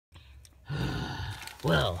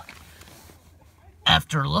Well,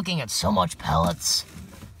 after looking at so much pellets,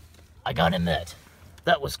 I gotta admit,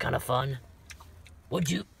 that was kind of fun. Did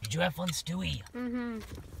you have fun, Stewie? Mm-hmm.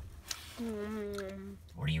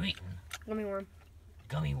 What are you eating? Gummy worm.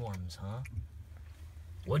 Gummy worms, huh?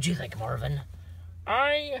 What'd you think, Marvin?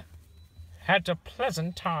 I had a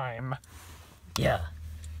pleasant time. Yeah.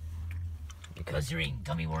 Because you're eating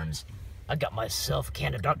gummy worms, I got myself a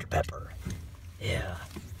can of Dr. Pepper. Yeah.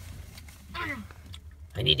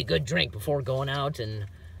 I need a good drink before going out and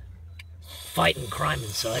fighting crime and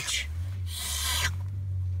such.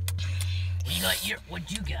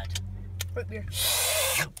 What'd you get? Root beer.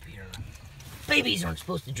 Root beer. Babies aren't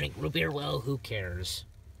supposed to drink root beer. Well, who cares?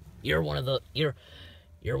 You're one of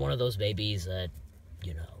those babies that,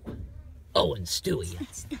 you know. Oh, and Stewie.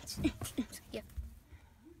 Yeah.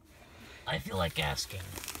 I feel like asking,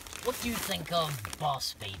 what do you think of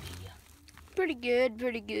Boss Baby? Pretty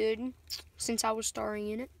good. Since I was starring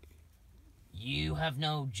in it. You have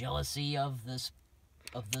no jealousy of this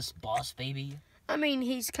Boss Baby? I mean,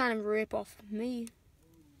 he's kind of a rip-off of me.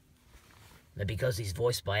 That because he's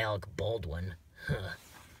voiced by Alec Baldwin.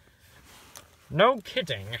 No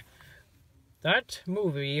kidding. That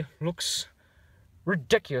movie looks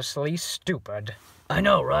ridiculously stupid. I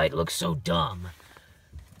know, right? It looks so dumb.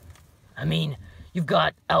 I mean, you've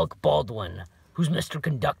got Alec Baldwin, who's Mr.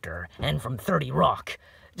 Conductor, and from 30 Rock.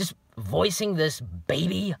 Just voicing this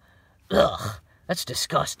baby? Ugh, that's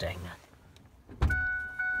disgusting.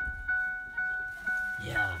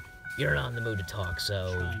 Yeah, you're not in the mood to talk,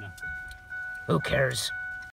 so... Who cares?